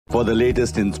For the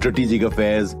latest in strategic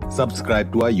affairs,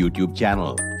 subscribe to our YouTube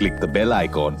channel. Click the bell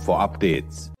icon for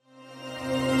updates.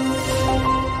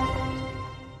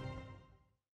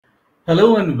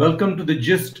 Hello and welcome to the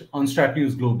Gist on Strat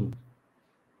News Global.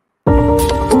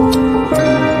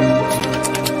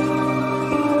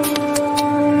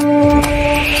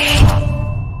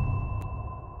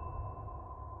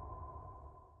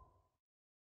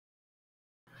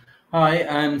 Hi,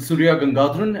 I'm Surya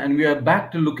Gangadharan, and we are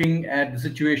back to looking at the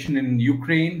situation in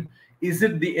Ukraine. Is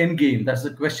it the end game? That's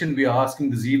the question we are asking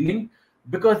this evening,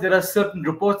 because there are certain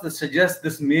reports that suggest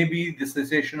this may be the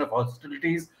cessation of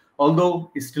hostilities,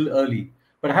 although it's still early.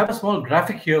 But I have a small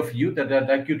graphic here for you that I'd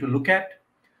like you to look at.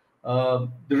 The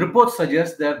report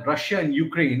suggests that Russia and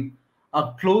Ukraine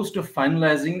are close to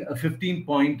finalizing a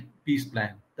 15-point peace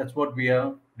plan. That's what we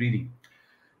are reading.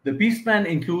 The peace plan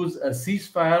includes a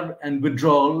ceasefire and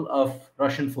withdrawal of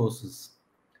Russian forces.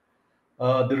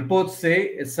 The reports say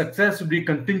its success would be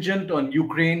contingent on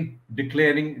Ukraine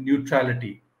declaring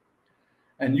neutrality.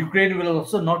 And Ukraine will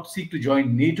also not seek to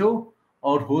join NATO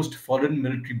or host foreign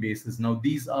military bases. Now,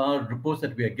 these are reports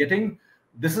that we are getting.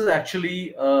 This is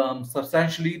actually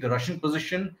substantially the Russian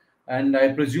position, and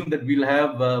I presume that we'll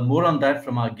have more on that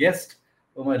from our guest,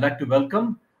 whom I'd like to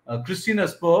welcome. Kristina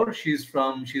Spohr.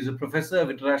 She's a professor of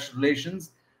international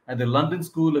relations at the London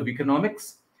School of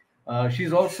Economics.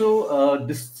 She's also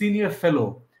a senior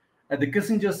fellow at the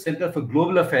Kissinger Center for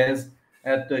Global Affairs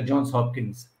at Johns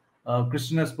Hopkins.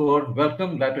 Kristina Spohr,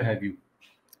 welcome. Glad to have you.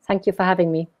 Thank you for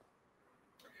having me.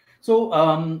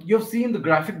 So you've seen the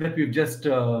graphic that we've just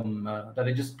that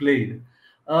I just played.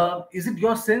 Is it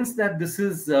your sense that this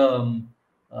is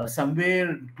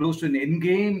somewhere close to an end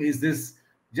game? Is this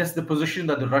just the position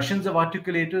that the Russians have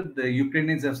articulated? The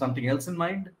Ukrainians have something else in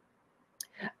mind?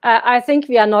 I think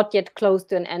we are not yet close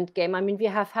to an end game. I mean, we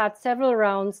have had several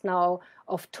rounds now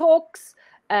of talks.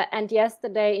 And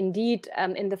yesterday, indeed,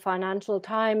 in the Financial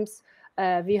Times,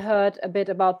 we heard a bit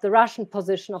about the Russian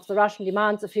position of the Russian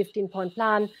demands, a 15-point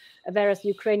plan, whereas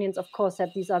Ukrainians, of course,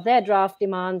 said these are their draft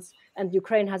demands, and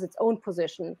Ukraine has its own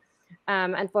position.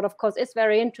 And what, of course, is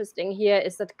very interesting here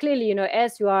is that clearly, you know,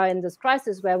 as you are in this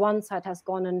crisis where one side has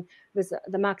gone in with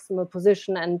the maximal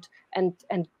position and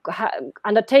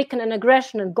undertaken an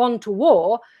aggression and gone to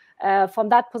war, from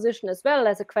that position as well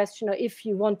as a question of if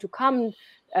you want to come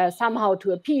somehow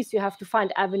to a peace, you have to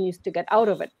find avenues to get out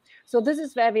of it. So this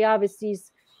is where we are with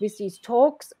these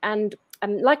talks. And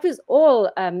like with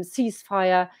all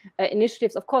ceasefire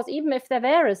initiatives, of course, even if there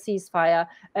were a ceasefire,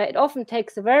 it often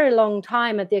takes a very long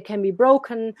time and they can be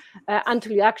broken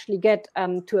until you actually get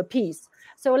to a peace.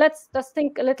 So let's just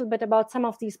think a little bit about some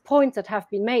of these points that have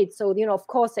been made. So, you know, of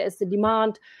course, there is the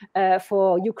demand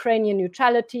for Ukrainian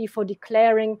neutrality, for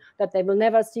declaring that they will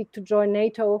never seek to join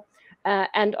NATO.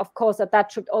 And of course,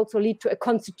 that should also lead to a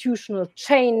constitutional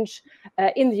change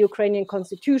in the Ukrainian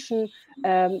constitution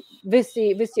with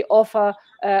the offer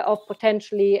of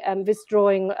potentially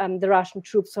withdrawing the Russian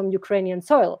troops from Ukrainian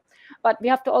soil. But we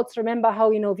have to also remember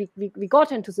how, you know, we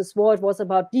got into this war. It was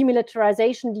about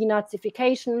demilitarization,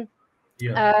 denazification.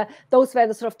 Yeah. Those were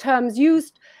the sort of terms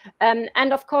used.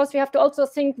 And of course, we have to also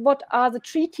think what are the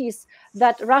treaties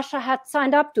that Russia had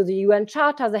signed up to: the UN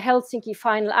Charter, the Helsinki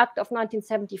Final Act of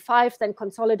 1975, then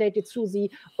consolidated through the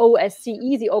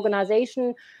OSCE, the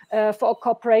Organization for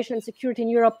Cooperation and Security in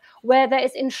Europe, where there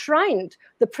is enshrined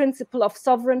the principle of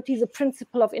sovereignty, the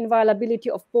principle of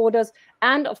inviolability of borders,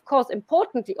 and of course,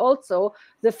 importantly also,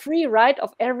 the free right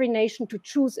of every nation to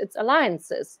choose its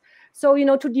alliances. So, you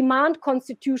know, to demand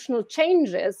constitutional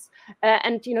changes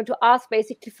and, you know, to ask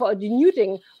basically for a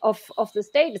denuding of the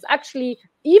state is actually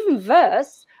even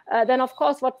worse than, of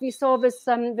course, what we saw with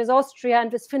Austria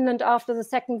and with Finland after the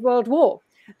Second World War.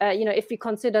 You know, if we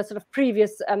consider sort of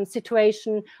previous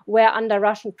situation where under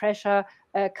Russian pressure,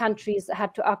 countries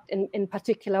had to act in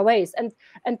particular ways.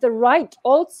 And the right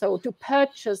also to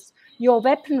purchase your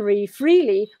weaponry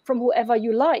freely from whoever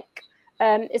you like.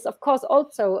 Is of course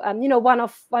also you know, one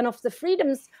of the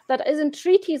freedoms that is in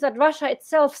treaties that Russia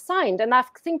itself signed. And I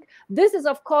think this is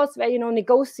of course where, you know,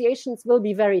 negotiations will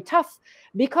be very tough,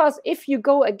 because if you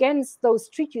go against those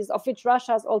treaties of which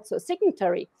Russia is also a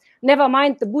signatory, never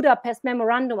mind the Budapest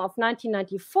Memorandum of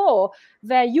 1994,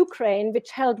 where Ukraine,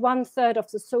 which held 1/3 of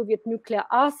the Soviet nuclear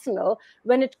arsenal,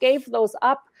 when it gave those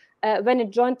up, when it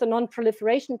joined the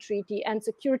Non-Proliferation Treaty and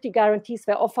security guarantees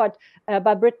were offered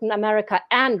by Britain, America,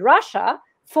 and Russia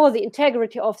for the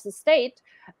integrity of the state,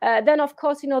 then of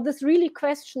course, this really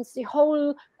questions the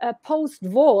whole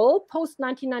post-war,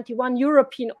 post-1991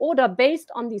 European order based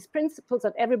on these principles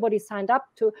that everybody signed up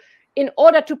to in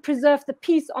order to preserve the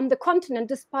peace on the continent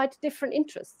despite different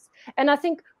interests. And I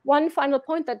think one final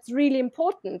point that's really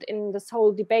important in this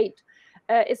whole debate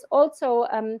is also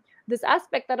this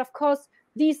aspect that, of course,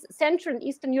 these Central and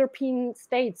Eastern European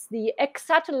states, the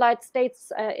ex-satellite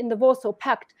states in the Warsaw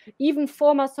Pact, even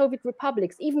former Soviet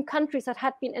republics, even countries that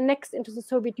had been annexed into the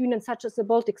Soviet Union, such as the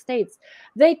Baltic states,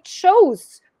 they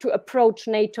chose to approach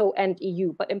NATO and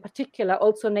EU, but in particular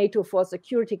also NATO for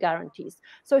security guarantees.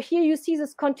 So here you see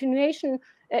this continuation,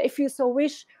 if you so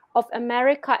wish, of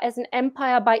America as an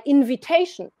empire by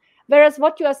invitation. Whereas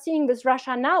what you are seeing with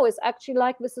Russia now is actually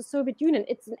like with the Soviet Union.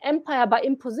 It's an empire by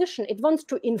imposition. It wants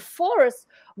to enforce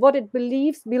what it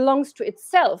believes belongs to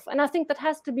itself. And I think that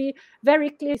has to be very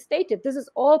clearly stated. This is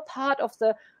all part of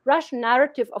the Russian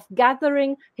narrative of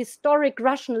gathering historic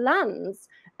Russian lands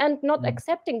and not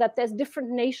accepting that there's different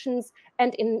nations.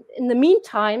 And in the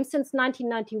meantime, since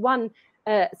 1991,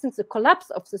 since the collapse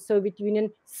of the Soviet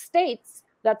Union, states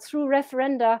that through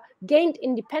referenda gained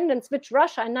independence, which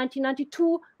Russia in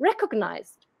 1992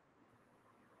 recognized.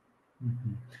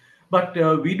 Mm-hmm. But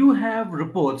we do have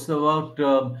reports about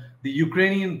the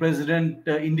Ukrainian president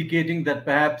indicating that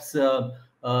perhaps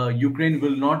Ukraine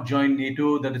will not join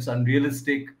NATO, that it's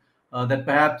unrealistic, that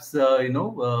perhaps,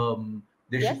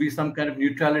 there should be some kind of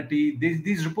neutrality.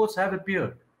 These reports have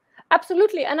appeared.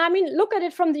 Absolutely. And I mean, look at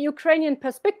it from the Ukrainian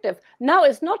perspective. Now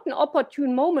is not an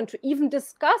opportune moment to even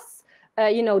discuss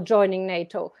joining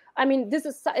NATO. I mean, this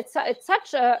is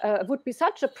would be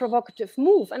such a provocative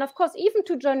move. And of course, even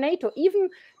to join NATO, even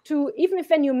if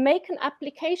when you make an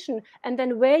application and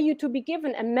then were you to be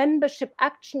given a membership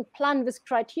action plan with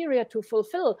criteria to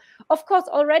fulfill, of course,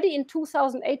 already in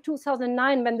 2008,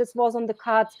 2009, when this was on the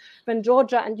cards, when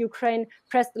Georgia and Ukraine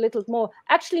pressed a little more,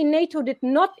 actually NATO did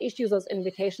not issue those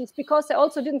invitations because they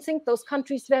also didn't think those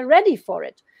countries were ready for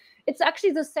it. It's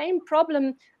actually the same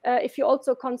problem if you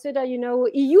also consider,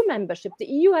 EU membership. The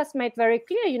EU has made very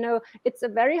clear, it's a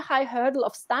very high hurdle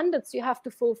of standards you have to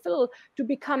fulfill to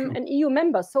become an EU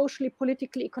member, socially,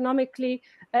 politically, economically,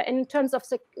 and in terms of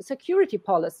security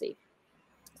policy.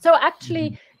 So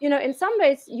actually, in some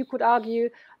ways, you could argue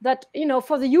that,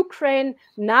 for the Ukraine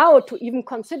now to even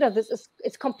consider this,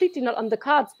 it's completely not on the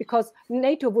cards because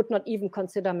NATO would not even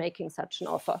consider making such an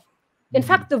offer. In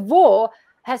fact, the war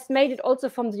has made it also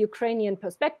from the Ukrainian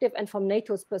perspective and from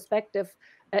NATO's perspective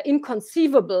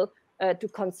inconceivable to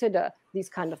consider these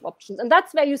kind of options. And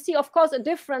that's where you see, of course, a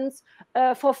difference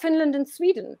for Finland and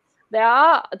Sweden. They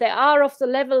are of the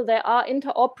level, they are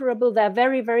interoperable, they're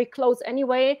very, very close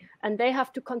anyway, and they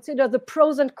have to consider the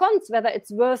pros and cons, whether it's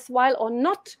worthwhile or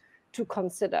not to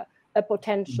consider a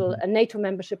potential NATO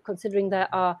membership, considering they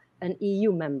are an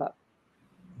EU member.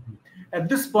 At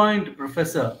this point,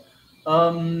 Professor,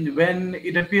 when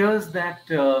it appears that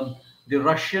the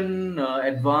Russian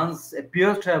advance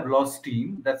appears to have lost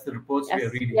steam, that's the reports we are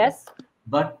reading. Yes.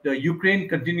 But Ukraine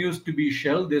continues to be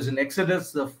shelled. There's an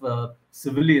exodus of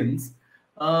civilians.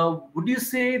 Would you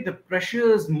say the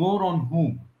pressure is more on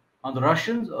whom? On the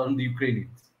Russians or on the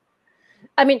Ukrainians?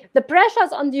 I mean, the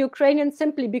pressures on the Ukrainians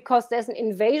simply because there's an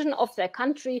invasion of their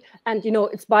country, and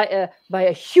it's by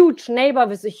a huge neighbor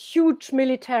with a huge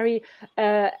military,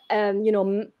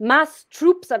 mass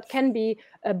troops that can be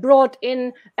brought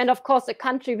in, and of course a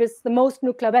country with the most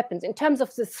nuclear weapons. In terms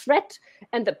of the threat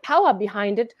and the power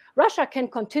behind it, Russia can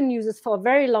continue this for a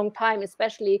very long time,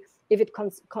 especially if it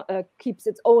keeps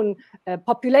its own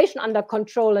population under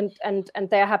control and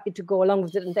they're happy to go along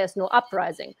with it and there's no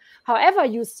uprising. However,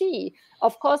 you see,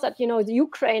 of course, that, the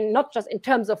Ukraine, not just in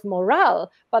terms of morale,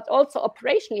 but also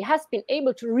operationally has been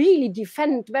able to really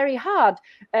defend very hard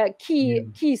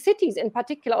key cities, in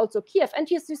particular also Kiev.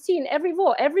 And yes, you see in every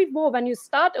war, when you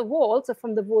start a war, also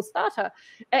from the war starter,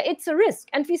 it's a risk.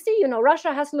 And we see,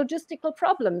 Russia has logistical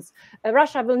problems.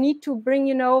 Russia will need to bring,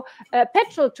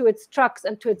 petrol to its trucks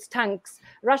and to its tanks.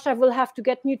 Russia will have to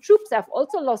get new troops. They have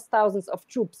also lost thousands of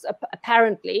troops,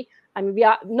 apparently. I mean,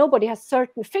 nobody has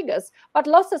certain figures, but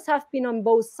losses have been on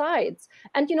both sides.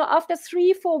 And, after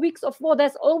 3-4 weeks of war,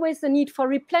 there's always the need for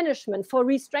replenishment, for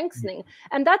re-strengthening.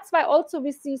 And that's why also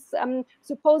with these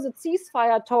supposed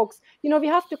ceasefire talks, we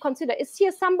have to consider, is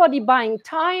here somebody buying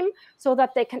time so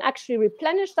that they can actually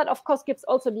replenish? That, of course, gives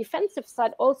also defensive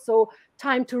side also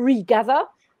time to regather.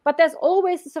 But there's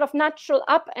always a sort of natural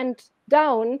up and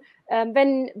down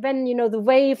when the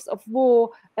waves of war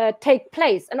take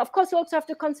place. And of course, you also have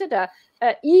to consider,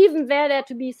 even were there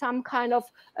to be some kind of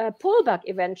pullback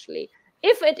eventually,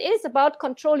 if it is about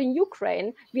controlling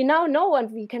Ukraine, we now know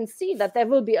and we can see that there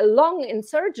will be a long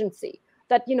insurgency,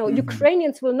 that, you know,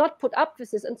 Ukrainians will not put up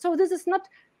with this. And so this is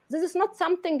not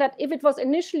something that, if it was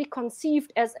initially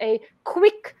conceived as a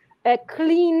quick,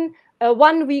 clean,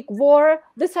 1-week war,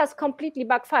 this has completely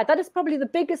backfired. That is probably the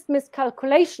biggest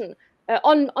miscalculation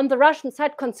on the Russian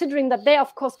side, considering that they,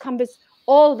 of course, come with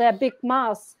all their big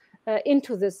mass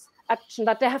into this action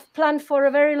that they have planned for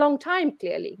a very long time.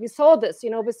 Clearly, we saw this, you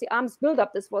know, with the arms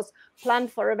buildup. This was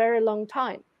planned for a very long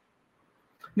time.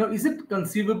 Now, is it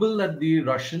conceivable that the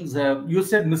Russians have, you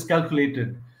said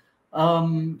miscalculated,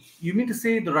 you mean to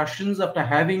say the Russians, after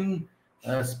having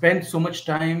spent so much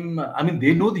time, I mean,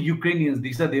 they know the Ukrainians,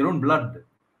 these are their own blood,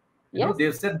 you know,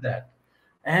 they've said that,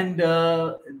 and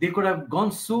they could have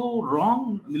gone so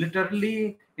wrong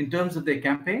militarily in terms of their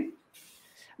campaign?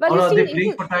 Or are they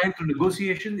playing for time through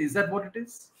negotiation? Is that what it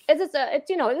is? It's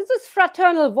you know, this is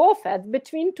fraternal warfare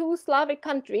between two Slavic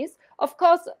countries, of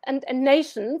course, and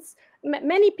nations.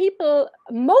 Many people,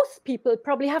 most people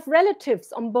probably have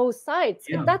relatives on both sides.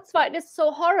 And that's why it is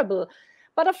so horrible.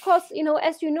 But of course, you know,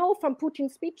 as you know from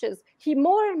Putin's speeches, he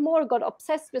more and more got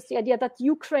obsessed with the idea that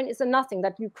Ukraine is a nothing,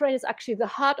 that Ukraine is actually the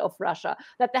heart of Russia,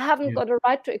 that they haven't got a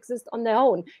right to exist on their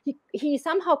own. He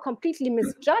somehow completely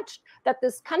misjudged that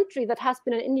this country that has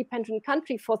been an independent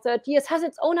country for 30 years has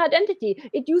its own identity.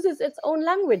 It uses its own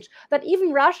language, that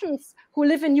even Russians who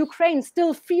live in Ukraine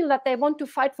still feel that they want to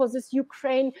fight for this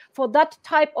Ukraine, for that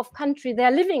type of country they're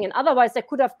living in. Otherwise, they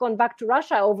could have gone back to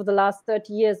Russia over the last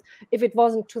 30 years if it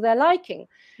wasn't to their liking.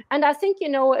 And I think, you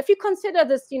know, if you consider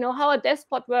this, you know, how a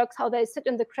despot works, how they sit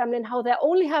in the Kremlin, how they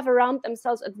only have around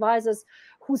themselves advisors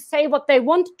who say what they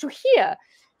want to hear,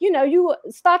 you know, you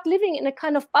start living in a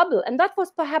kind of bubble. And that was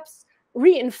perhaps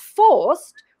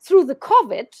reinforced through the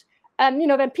COVID, you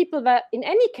know, when people were in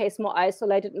any case more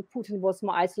isolated and Putin was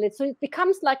more isolated. So it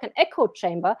becomes like an echo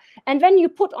chamber. And when you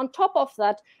put on top of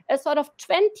that a sort of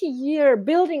 20-year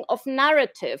building of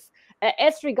narrative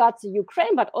as regards to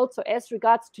Ukraine, but also as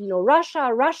regards to, you know, Russia,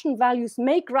 Russian values,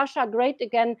 make Russia great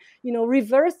again, you know,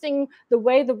 reversing the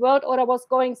way the world order was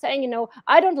going, saying, you know,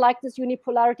 I don't like this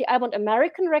unipolarity. I want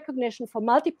American recognition for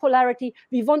multipolarity.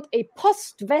 We want a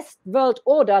post-West world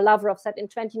order, Lavrov said in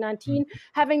 2019,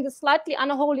 having the slightly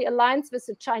unholy alliance with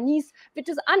the Chinese, which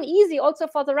is uneasy also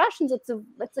for the Russians. It's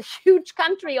a huge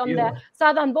country on their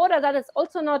southern border that is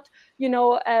also not, you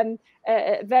know,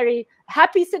 a very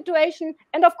happy situation.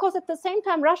 And of course, at the same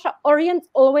time, Russia orients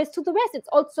always to the West. It's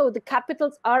also, the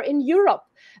capitals are in Europe.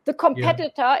 The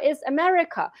competitor is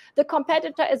America. The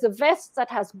competitor is a West that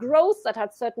has growth, that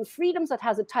has certain freedoms, that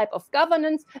has a type of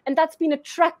governance, and that's been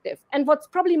attractive. And what's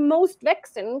probably most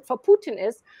vexing for Putin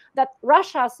is that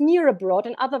Russia's near abroad,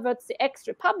 in other words, the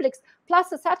ex-republics, plus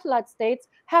the satellite states,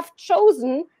 have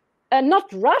chosen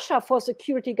not Russia for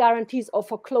security guarantees or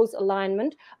for close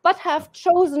alignment, but have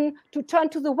chosen to turn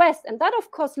to the West. And that,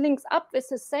 of course, links up with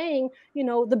the saying, you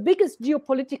know, the biggest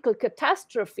geopolitical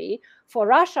catastrophe for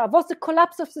Russia was the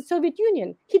collapse of the Soviet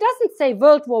Union. He doesn't say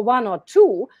World War I or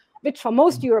II, which for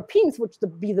most Europeans would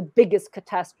be the biggest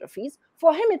catastrophes.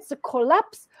 For him, it's the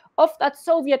collapse of that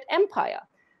Soviet empire.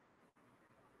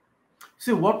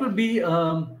 So what would be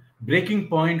breaking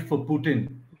point for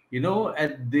Putin? You know,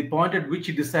 at the point at which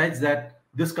he decides that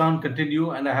this can't continue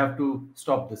and I have to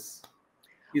stop this.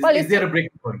 Is there a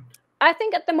breaking point? I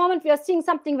think at the moment we are seeing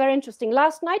something very interesting.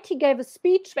 Last night he gave a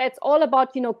speech where it's all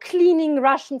about, you know, cleaning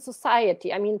Russian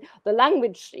society. I mean, the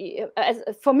language,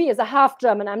 for me, is a half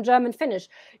German. I'm German Finnish.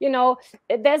 You know,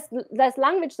 there's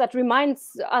language that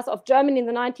reminds us of Germany in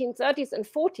the 1930s and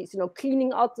 40s. You know,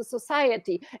 cleaning out the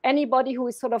society. Anybody who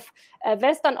is sort of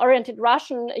Western-oriented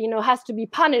Russian, you know, has to be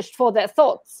punished for their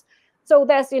thoughts. So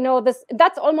there's, you know, this.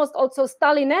 That's almost also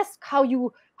Stalinesque. How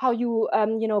you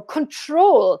you know,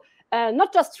 control.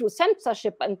 Not just through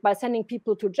censorship and by sending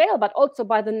people to jail, but also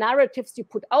by the narratives you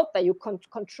put out there. You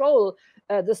control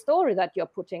the story that you're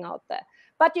putting out there.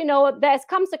 But, you know, there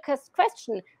comes a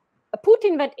question.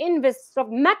 Putin went in with sort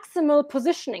of maximal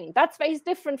positioning. That's where he's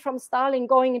different from Stalin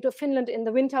going into Finland in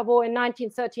the Winter War in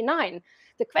 1939.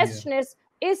 The question is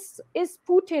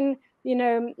Putin, you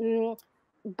know,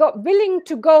 willing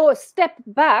to go a step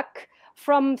back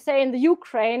from, say, in the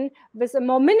Ukraine with a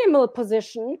more minimal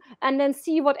position and then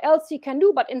see what else he can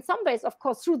do. But in some ways, of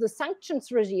course, through the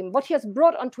sanctions regime, what he has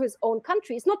brought onto his own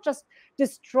country is not just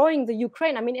destroying the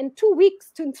Ukraine. I mean, in 2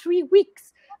 weeks, in 3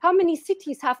 weeks, how many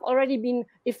cities have already been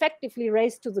effectively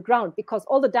razed to the ground? Because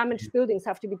all the damaged buildings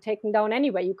have to be taken down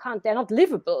anyway. You can't, they're not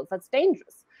livable. That's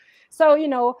dangerous. So, you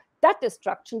know, that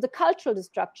destruction, the cultural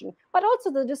destruction, but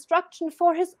also the destruction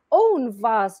for his own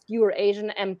vast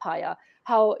Eurasian empire.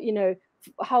 How, you know,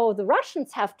 how the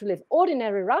Russians have to live,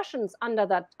 ordinary Russians under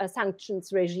that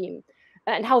sanctions regime,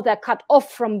 and how they're cut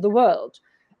off from the world.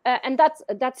 And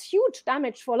that's huge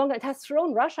damage for longer. It has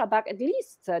thrown Russia back at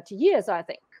least 30 years, I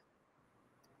think.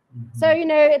 Mm-hmm. So,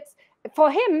 it's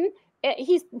for him,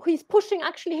 he's pushing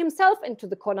actually himself into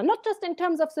the corner, not just in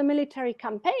terms of the military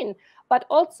campaign, but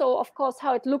also, of course,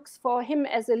 how it looks for him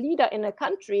as a leader in a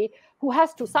country who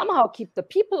has to somehow keep the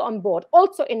people on board,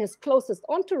 also in his closest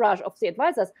entourage of the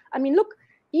advisors. I mean, look,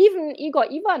 even Igor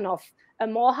Ivanov, a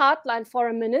more hardline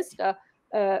foreign minister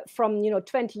from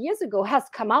 20 years ago, has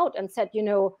come out and said,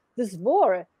 this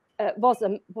war was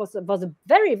a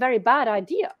very, very bad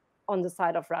idea on the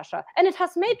side of Russia, and it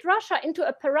has made Russia into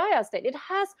a pariah state. It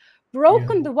has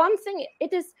broken the one thing.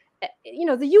 It is,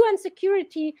 the UN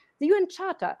security, the UN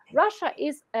Charter. Russia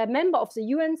is a member of the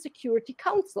UN Security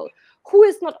Council. Who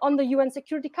is not on the UN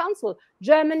Security Council?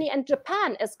 Germany and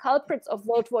Japan as culprits of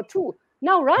World War II.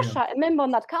 Now Russia, a member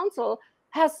on that council,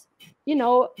 has,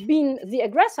 been the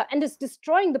aggressor and is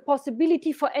destroying the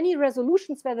possibility for any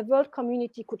resolutions where the world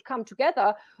community could come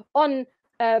together on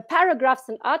paragraphs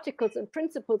and articles and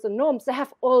principles and norms they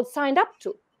have all signed up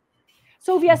to.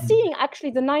 So we are seeing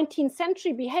actually the 19th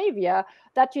century behavior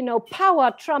that,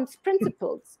 power trumps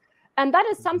principles. And that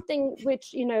is something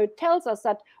which, tells us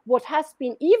that what has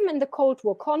been, even in the Cold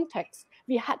War context,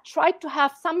 we had tried to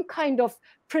have some kind of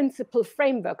principle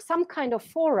framework, some kind of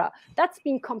fora. That's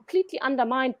been completely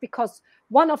undermined because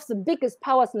one of the biggest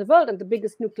powers in the world and the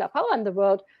biggest nuclear power in the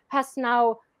world has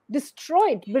now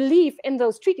destroyed belief in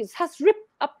those treaties, has ripped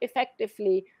up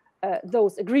effectively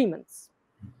those agreements.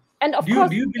 And of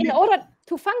course, in order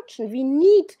to function, we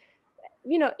need,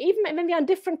 even when we are in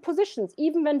different positions,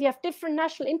 even when we have different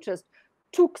national interests,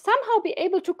 to somehow be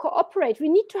able to cooperate, we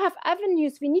need to have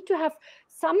avenues, we need to have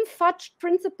some fudged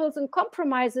principles and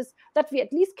compromises that we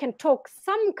at least can talk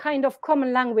some kind of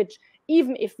common language,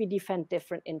 even if we defend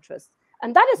different interests.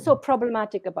 And that is so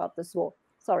problematic about this war.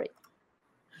 Sorry.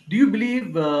 Do you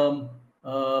believe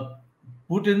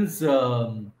Putin's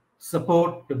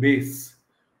support base?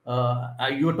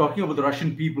 You were talking about the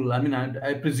Russian people. I mean,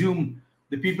 I presume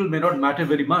the people may not matter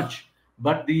very much,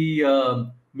 but the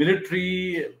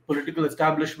military political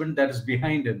establishment that is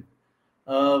behind him.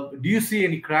 Do you see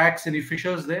any cracks, any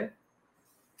fissures there?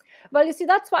 Well, you see,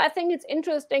 that's why I think it's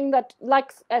interesting that,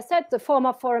 like I said, the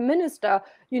former foreign minister,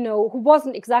 who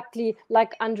wasn't exactly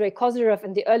like Andrei Kozyrev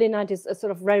in the early 90s, a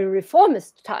sort of very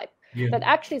reformist type, that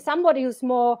actually somebody who's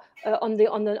more on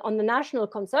the national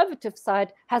conservative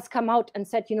side has come out and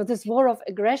said, this war of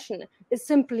aggression is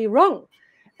simply wrong.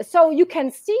 So you can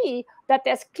see that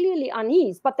there's clearly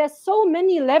unease, but there's so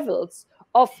many levels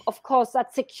of course,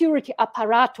 that security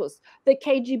apparatus, the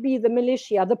KGB, the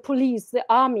militia, the police, the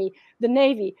army, the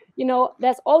navy,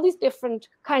 there's all these different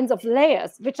kinds of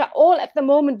layers, which are all at the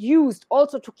moment used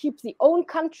also to keep the own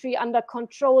country under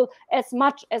control as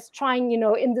much as trying,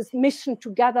 in this mission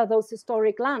to gather those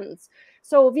historic lands.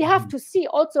 So we have to see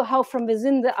also how from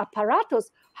within the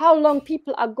apparatus, how long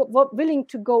people are willing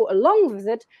to go along with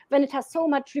it when it has so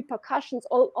much repercussions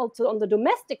also on the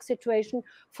domestic situation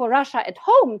for Russia at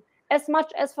home, as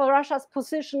much as for Russia's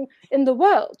position in the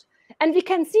world. And we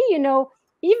can see,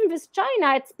 even with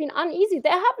China, it's been uneasy. They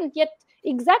haven't yet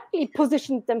exactly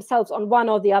positioned themselves on one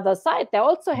or the other side. They're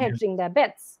also hedging their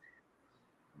bets.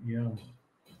 Yeah.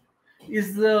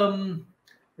 Do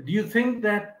you think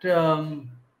that,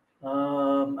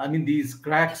 these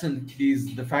cracks and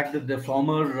the fact that the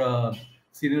former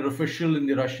senior official in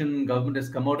the Russian government has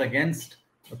come out against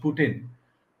Putin,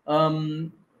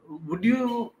 would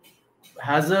you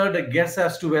hazard a guess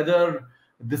as to whether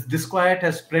this disquiet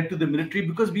has spread to the military?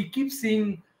 Because we keep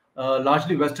seeing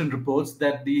largely Western reports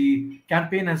that the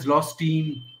campaign has lost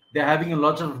steam. They're having a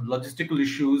lot of logistical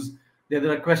issues. There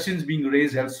are questions being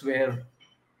raised elsewhere.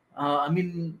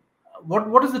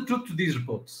 What is the truth to these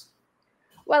reports?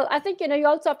 Well, I think, you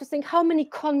also have to think how many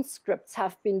conscripts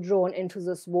have been drawn into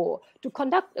this war. To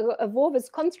conduct a war with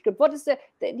conscript, what is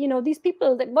these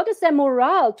people, what is their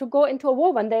morale to go into a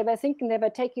war when they were thinking they were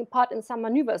taking part in some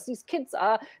maneuvers? These kids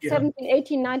are 17,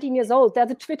 18, 19 years old. They're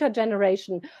the Twitter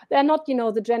generation. They're not,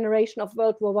 the generation of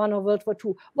World War I or World War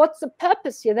II. What's the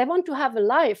purpose here? They want to have a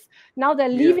life. Now they're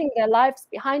leaving their lives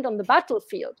behind on the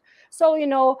battlefield. So,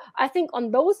 I think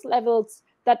on those levels,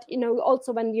 that,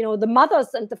 also when, the mothers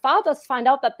and the fathers find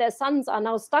out that their sons are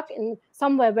now stuck in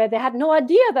somewhere where they had no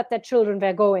idea that their children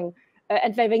were going,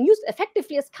 and they were used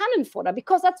effectively as cannon fodder,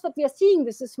 because that's what we are seeing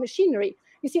with this machinery.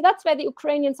 You see, that's where the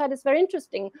Ukrainian side is very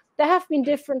interesting. They have been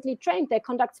differently trained. They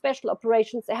conduct special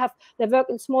operations. They work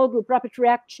in small group, rapid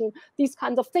reaction, these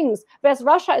kinds of things. Whereas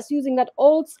Russia is using that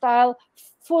old style,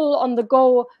 full on the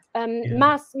go,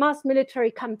 mass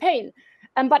military campaign.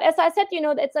 But as I said,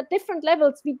 it's at different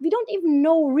levels. We don't even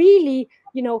know really,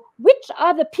 which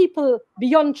are the people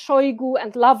beyond Shoigu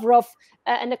and Lavrov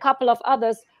and a couple of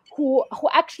others who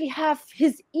actually have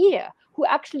his ear, who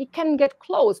actually can get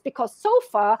close, because so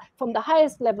far from the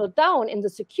highest level down in the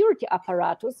security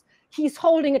apparatus, he's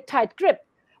holding a tight grip.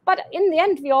 But in the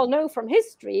end, we all know from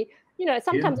history,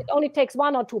 sometimes it only takes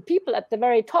one or two people at the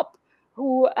very top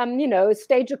who,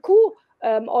 stage a coup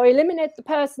or eliminate the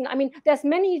person. I mean, there's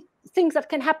many things that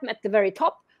can happen at the very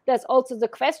top. There's also the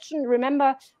question,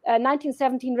 remember,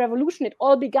 1917 revolution, it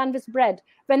all began with bread.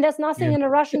 When there's nothing in a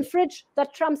Russian fridge,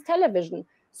 that trumps television.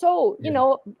 So,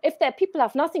 if there people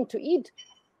have nothing to eat,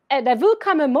 there will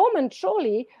come a moment,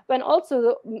 surely, when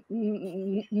also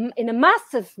in a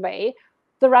massive way,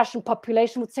 the Russian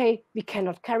population would say, we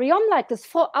cannot carry on like this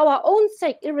for our own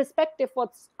sake, irrespective of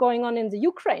what's going on in the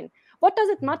Ukraine. What does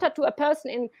it matter to a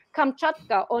person in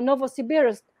Kamchatka or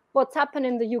Novosibirsk what's happened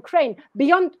in the Ukraine?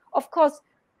 Beyond, of course,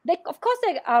 they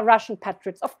are Russian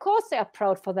patriots. Of course, they are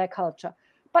proud for their culture.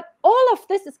 But all of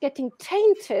this is getting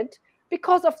tainted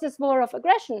because of this war of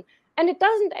aggression. And it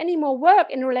doesn't anymore work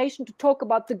in relation to talk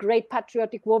about the Great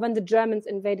Patriotic War when the Germans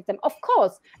invaded them. Of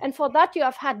course. And for that, you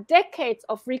have had decades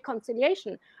of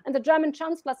reconciliation. And the German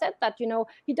chancellor said that,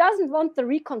 he doesn't want the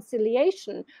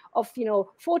reconciliation of,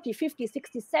 40, 50,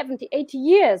 60, 70, 80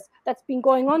 years that's been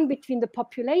going on between the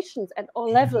populations at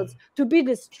all levels to be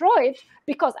destroyed,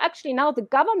 because actually now the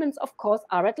governments, of course,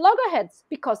 are at loggerheads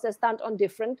because they stand on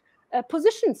different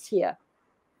positions here.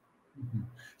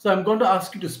 So I'm going to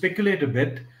ask you to speculate a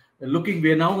bit.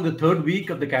 We are now in the third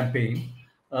week of the campaign.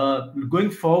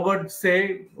 Going forward,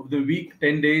 say, of the week,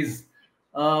 10 days,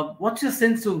 what's your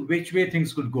sense of which way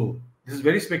things could go? This is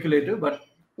very speculative, but...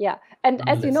 Yeah, and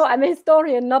as you know, I'm a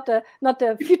historian, not a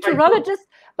futurologist.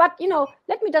 But,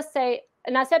 let me just say,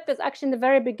 and I said this actually in the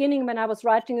very beginning when I was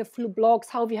writing a few blogs,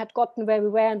 how we had gotten where we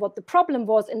were and what the problem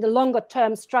was in the longer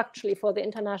term structurally for the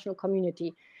international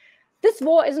community. This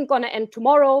war isn't going to end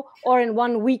tomorrow or in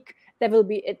 1 week. There will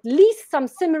be at least some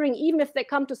simmering, even if they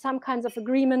come to some kinds of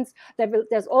agreements.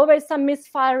 There's always some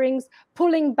misfirings.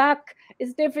 Pulling back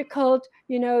is difficult.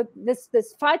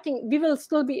 This fighting, we will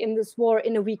still be in this war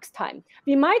in a week's time.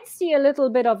 We might see a little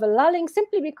bit of a lulling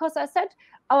simply because I said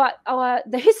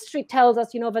the history tells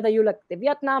us, whether you look at the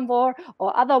Vietnam War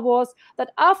or other wars,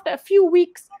 that after a few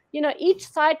weeks, each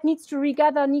side needs to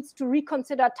regather, needs to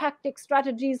reconsider tactics,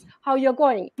 strategies, how you're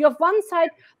going. You have one side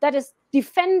that is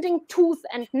defending tooth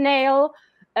and nail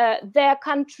their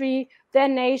country, their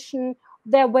nation,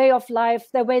 their way of life,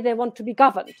 their way they want to be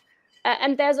governed.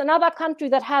 And there's another country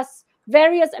that has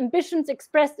various ambitions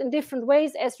expressed in different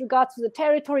ways as regards to the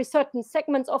territory, certain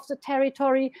segments of the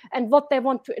territory, and what they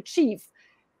want to achieve.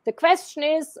 The question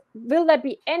is, will there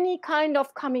be any kind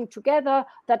of coming together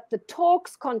that the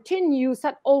talks continue,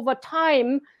 that over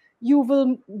time you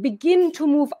will begin to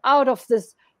move out of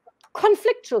this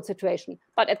conflictual situation?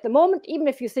 But at the moment, even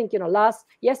if you think,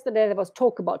 yesterday there was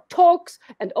talk about talks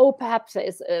and perhaps there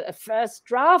is a first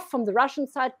draft from the Russian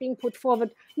side being put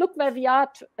forward. Look where we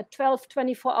are 12,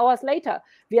 24 hours later.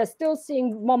 We are still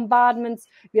seeing bombardments.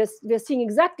 We are seeing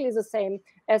exactly the same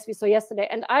as we saw yesterday.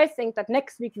 And I think that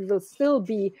next week we will still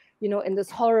be, in this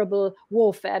horrible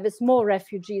warfare with more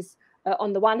refugees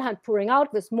on the one hand pouring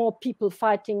out, with more people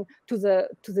fighting to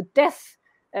the death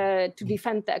to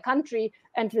defend their country,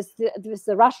 and with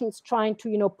the Russians trying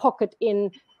to pocket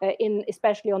in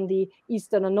especially on the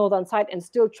eastern and northern side, and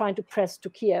still trying to press to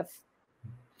Kiev.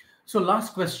 So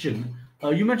last question,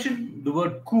 you mentioned the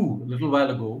word coup a little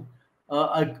while ago.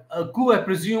 A coup, I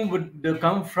presume, would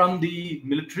come from the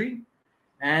military,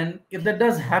 and if that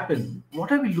does happen,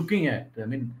 what are we looking at? I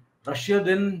mean, Russia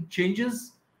then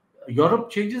changes, Europe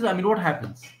changes. I mean, what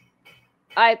happens?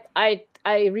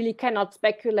 I really cannot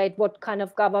speculate what kind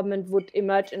of government would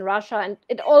emerge in Russia. And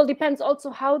it all depends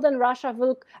also how then Russia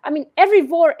will... I mean, every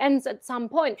war ends at some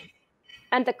point.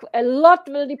 And a lot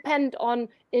will depend on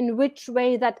in which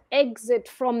way that exit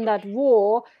from that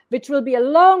war, which will be a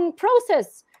long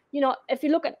process. If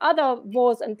you look at other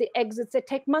wars and the exits, they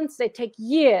take months, they take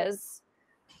years.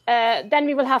 Then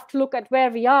we will have to look at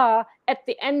where we are at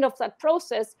the end of that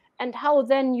process, and how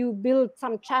then you build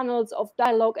some channels of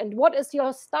dialogue, and what is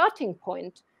your starting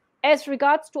point as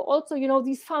regards to also,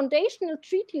 these foundational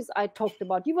treaties I talked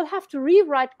about. You will have to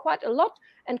rewrite quite a lot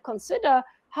and consider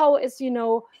how is,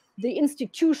 the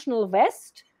institutional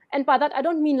West. And by that, I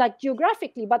don't mean like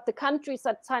geographically, but the countries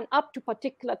that sign up to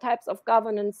particular types of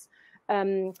governance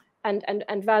and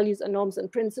values and norms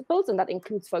and principles. And that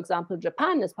includes, for example,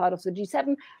 Japan as part of the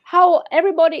G7, how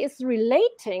everybody is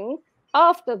relating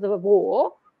after the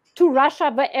war to Russia,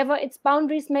 wherever its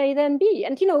boundaries may then be.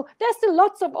 And, there's still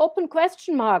lots of open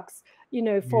question marks.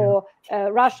 for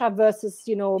Russia versus,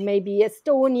 maybe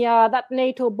Estonia, that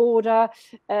NATO border,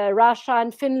 Russia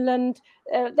and Finland.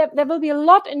 There will be a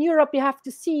lot in Europe. You have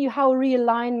to see how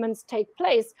realignments take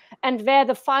place and where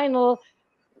the final,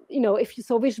 if you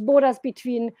so wish, borders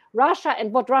between Russia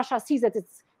and what Russia sees as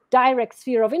its direct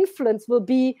sphere of influence will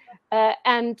be,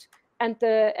 and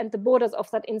the borders of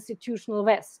that institutional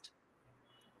West.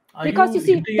 Because you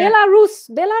see,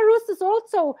 Belarus is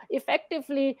also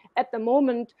effectively at the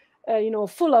moment,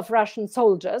 full of Russian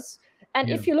soldiers. And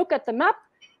if you look at the map,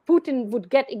 Putin would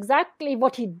get exactly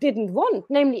what he didn't want,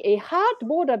 namely a hard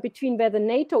border between where the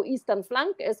NATO eastern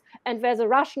flank is and where the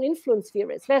Russian influence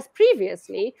sphere is. Whereas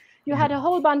previously, you had a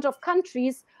whole bunch of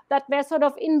countries that were sort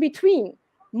of in between,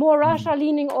 more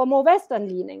Russia-leaning or more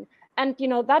Western-leaning. And,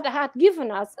 that had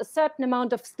given us a certain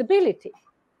amount of stability.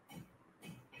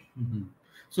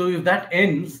 So if that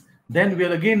ends, then we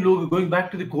are again going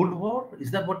back to the Cold War?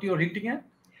 Is that what you're hinting at?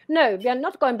 No, we are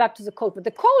not going back to the Cold War.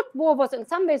 The Cold War was in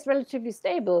some ways relatively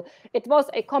stable. It was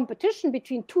a competition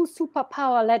between two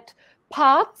superpower-led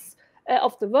parts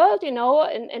of the world, and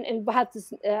had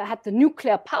the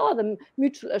nuclear power, the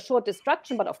mutual assured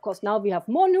destruction. But of course, now we have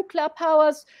more nuclear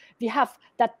powers. We have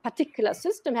that particular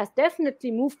system has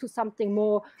definitely moved to something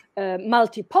more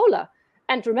multipolar.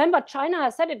 And remember, China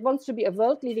has said it wants to be a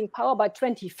world-leading power by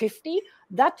 2050.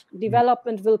 That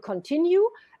development will continue.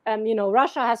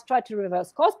 Russia has tried to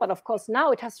reverse course, but of course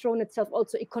now it has thrown itself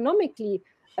also economically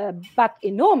back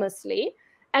enormously.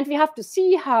 And we have to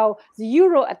see how the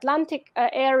Euro-Atlantic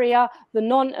area, the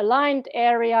non-aligned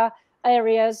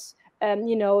areas,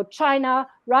 China,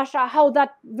 Russia, how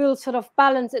that will sort of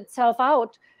balance itself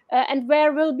out, and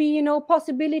where will be,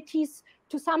 possibilities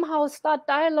to somehow start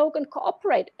dialogue and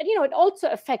cooperate. And, it also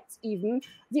affects even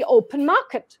the open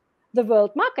market, the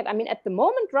world market. I mean, at the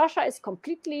moment, Russia is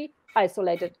completely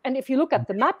isolated. And if you look at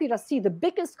the map, you just see the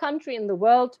biggest country in the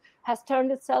world has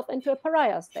turned itself into a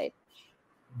pariah state.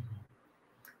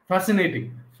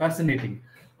 Fascinating.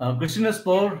 Kristina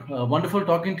Spohr, wonderful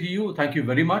talking to you. Thank you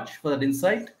very much for that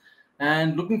insight.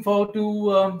 And looking forward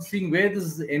to seeing where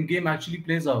this endgame actually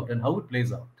plays out and how it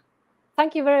plays out.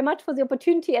 Thank you very much for the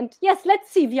opportunity. And yes,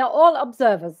 let's see. We are all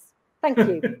observers. Thank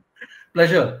you.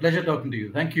 Pleasure talking to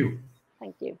you. Thank you.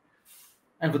 Thank you.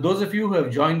 And for those of you who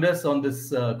have joined us on this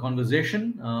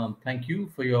conversation, thank you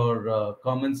for your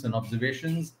comments and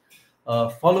observations.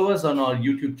 Follow us on our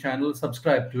YouTube channel,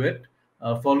 subscribe to it.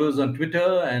 Follow us on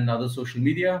Twitter and other social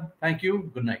media. Thank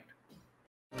you. Good night.